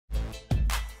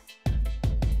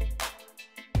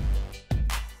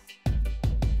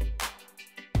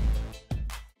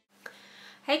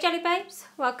Hey Jelly Babes,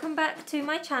 welcome back to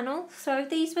my channel. So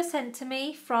these were sent to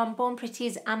me from Born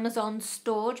Pretty's Amazon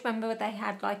store. Remember they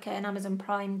had like an Amazon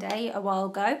Prime Day a while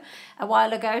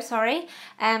ago, sorry.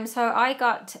 So I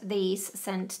got these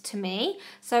sent to me.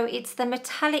 So it's the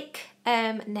metallic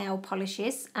nail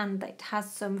polishes, and it has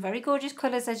some very gorgeous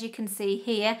colours as you can see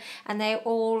here, and they're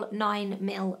all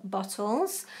 9ml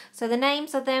bottles. So the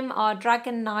names of them are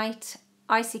Dragon Knight,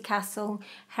 Icy Castle,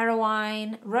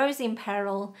 Heroine, In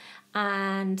Peril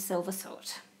and Silver Sword.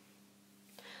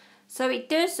 So it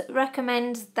does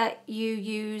recommend that you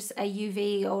use a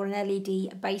UV or an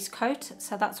LED base coat,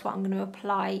 so that's what I'm going to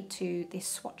apply to this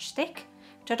swatch stick,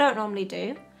 which I don't normally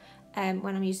do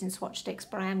when I'm using swatch sticks,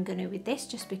 but I am going to with this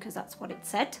just because that's what it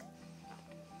said.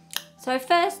 So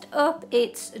first up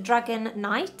it's Dragon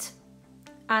Knight,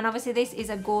 and obviously this is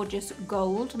a gorgeous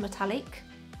gold metallic.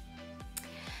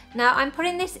 Now I'm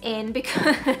putting this in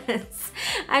because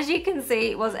as you can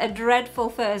see it was a dreadful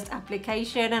first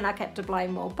application, and I kept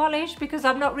applying more polish because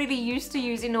I'm not really used to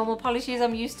using normal polishes.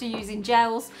 I'm used to using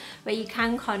gels where you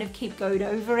can kind of keep going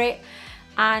over it,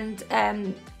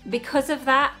 and because of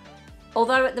that,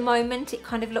 although at the moment it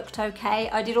kind of looked okay,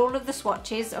 I did all of the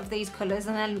swatches of these colours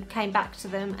and then came back to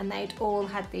them and they'd all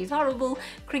had these horrible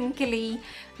crinkly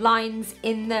lines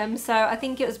in them. So I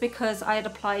think it was because I had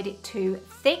applied it too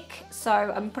thick. So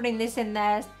I'm putting this in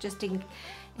there just in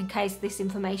case this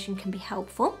information can be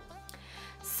helpful.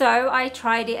 So I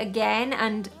tried it again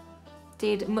and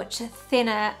did much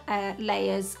thinner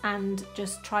layers and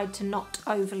just tried to not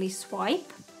overly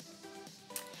swipe,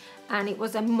 and it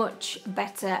was a much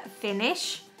better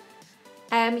finish.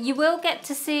 You will get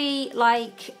to see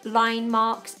like line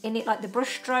marks in it, like the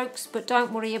brush strokes, but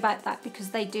don't worry about that because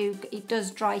it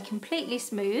does dry completely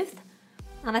smooth.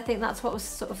 And I think that's what was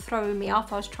sort of throwing me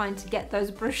off. I was trying to get those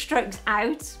brush strokes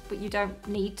out, but you don't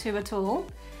need to at all.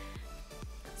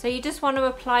 So you just want to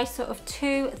apply sort of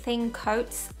 2 thin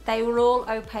coats. They were all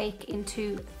opaque in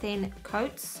 2 thin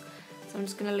coats. So I'm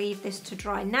just going to leave this to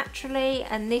dry naturally,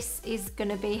 and this is going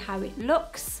to be how it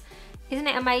looks. Isn't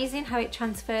it amazing how it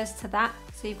transfers to that?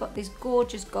 So you've got this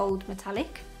gorgeous gold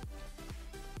metallic.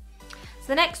 So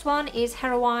the next one is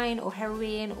Heroine or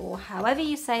Heroine or however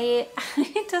you say it.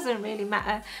 It doesn't really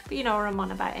matter, but you know what I'm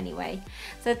on about anyway.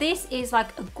 So this is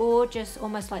like a gorgeous,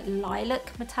 almost like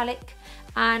lilac metallic,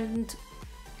 and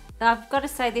I've got to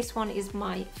say this one is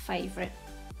my favourite.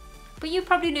 But you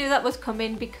probably knew that was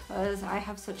coming because I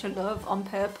have such a love on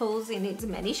purples in its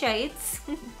many shades.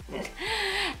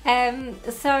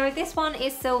 So this one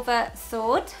is Silver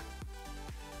Sword.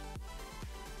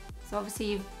 So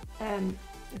obviously you've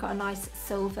got a nice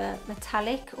silver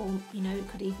metallic, or you know, it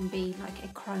could even be like a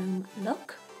chrome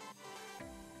look.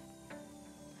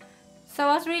 So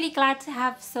I was really glad to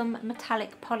have some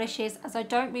metallic polishes, as I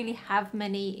don't really have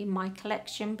many in my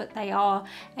collection, but they are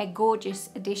a gorgeous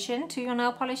addition to your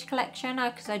nail polish collection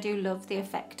because I do love the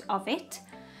effect of it.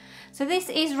 So this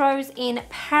is Rose In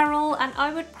Peril, and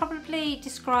I would probably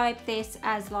describe this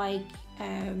as like,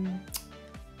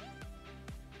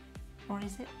 what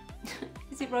is it?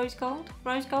 Is it rose gold?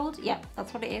 Rose gold? Yeah,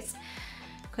 that's what it is.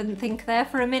 Couldn't think there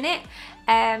for a minute.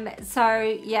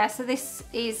 So yeah, so this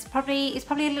is probably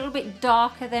a little bit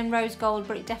darker than rose gold,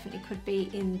 but it definitely could be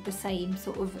in the same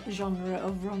sort of genre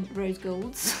of rose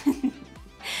golds.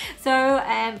 So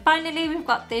finally we've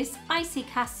got this Icy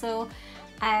Castle,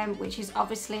 which is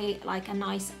obviously like a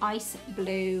nice ice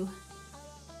blue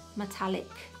metallic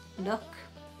look,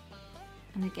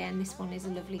 and again this one is a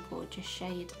lovely gorgeous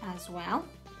shade as well.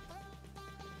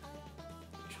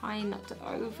 Trying not to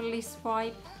overly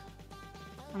swipe.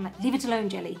 I'm like, leave it alone,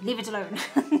 Jelly, leave it alone.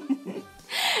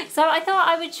 So I thought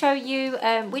I would show you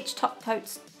which top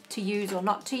coats to use or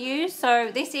not to use.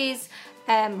 So this is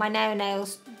my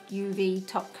Nails UV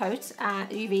top coat,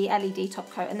 UV LED top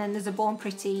coat, and then there's a Born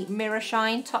Pretty Mirror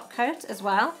Shine top coat as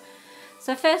well.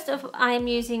 So first up I am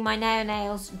using my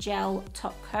Nails Gel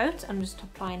top coat. I'm just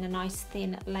applying a nice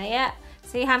thin layer.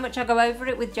 See how much I go over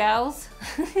it with gels?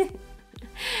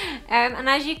 And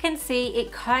as you can see,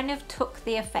 it kind of took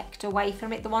the effect away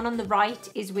from it. The one on the right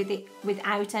is with it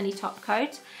without any top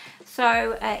coat,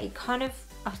 so it kind of,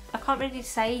 I can't really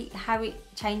say how it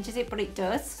changes it, but it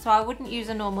does. So I wouldn't use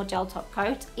a normal gel top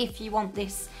coat if you want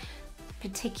this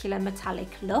particular metallic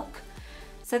look.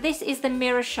 So this is the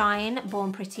Mirror Shine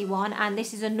Born Pretty one, and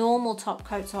this is a normal top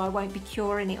coat, so I won't be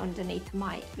curing it underneath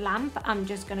my lamp. I'm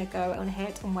just going to go on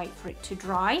ahead and wait for it to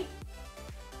dry.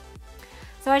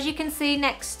 So as you can see,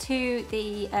 next to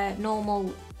the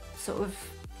normal sort of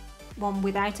one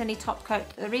without any top coat,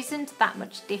 there isn't that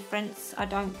much difference, I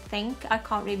don't think. I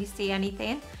can't really see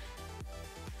anything.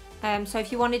 So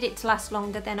if you wanted it to last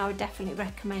longer, then I would definitely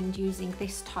recommend using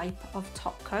this type of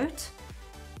top coat,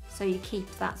 so you keep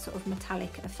that sort of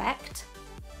metallic effect.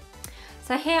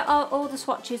 So here are all the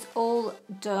swatches all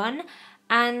done,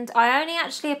 and I only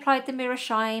actually applied the mirror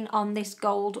shine on this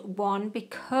gold one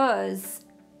because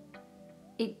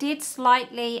it did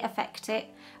slightly affect it.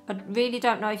 I really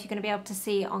don't know if you're going to be able to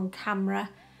see it on camera,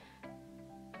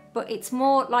 but it's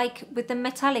more like with the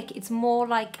metallic, it's more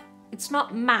like, it's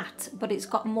not matte, but it's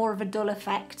got more of a dull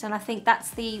effect, and I think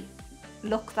that's the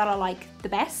look that I like the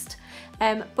best.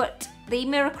 But the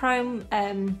mirror chrome,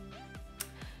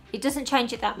 it doesn't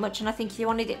change it that much, and I think if you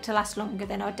wanted it to last longer,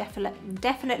 then I would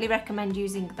definitely recommend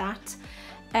using that.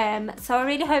 So I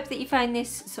really hope that you find this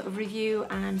sort of review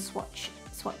and swatch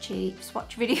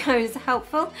videos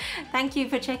helpful. Thank you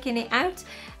for checking it out,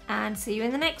 and see you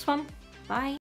in the next one. Bye.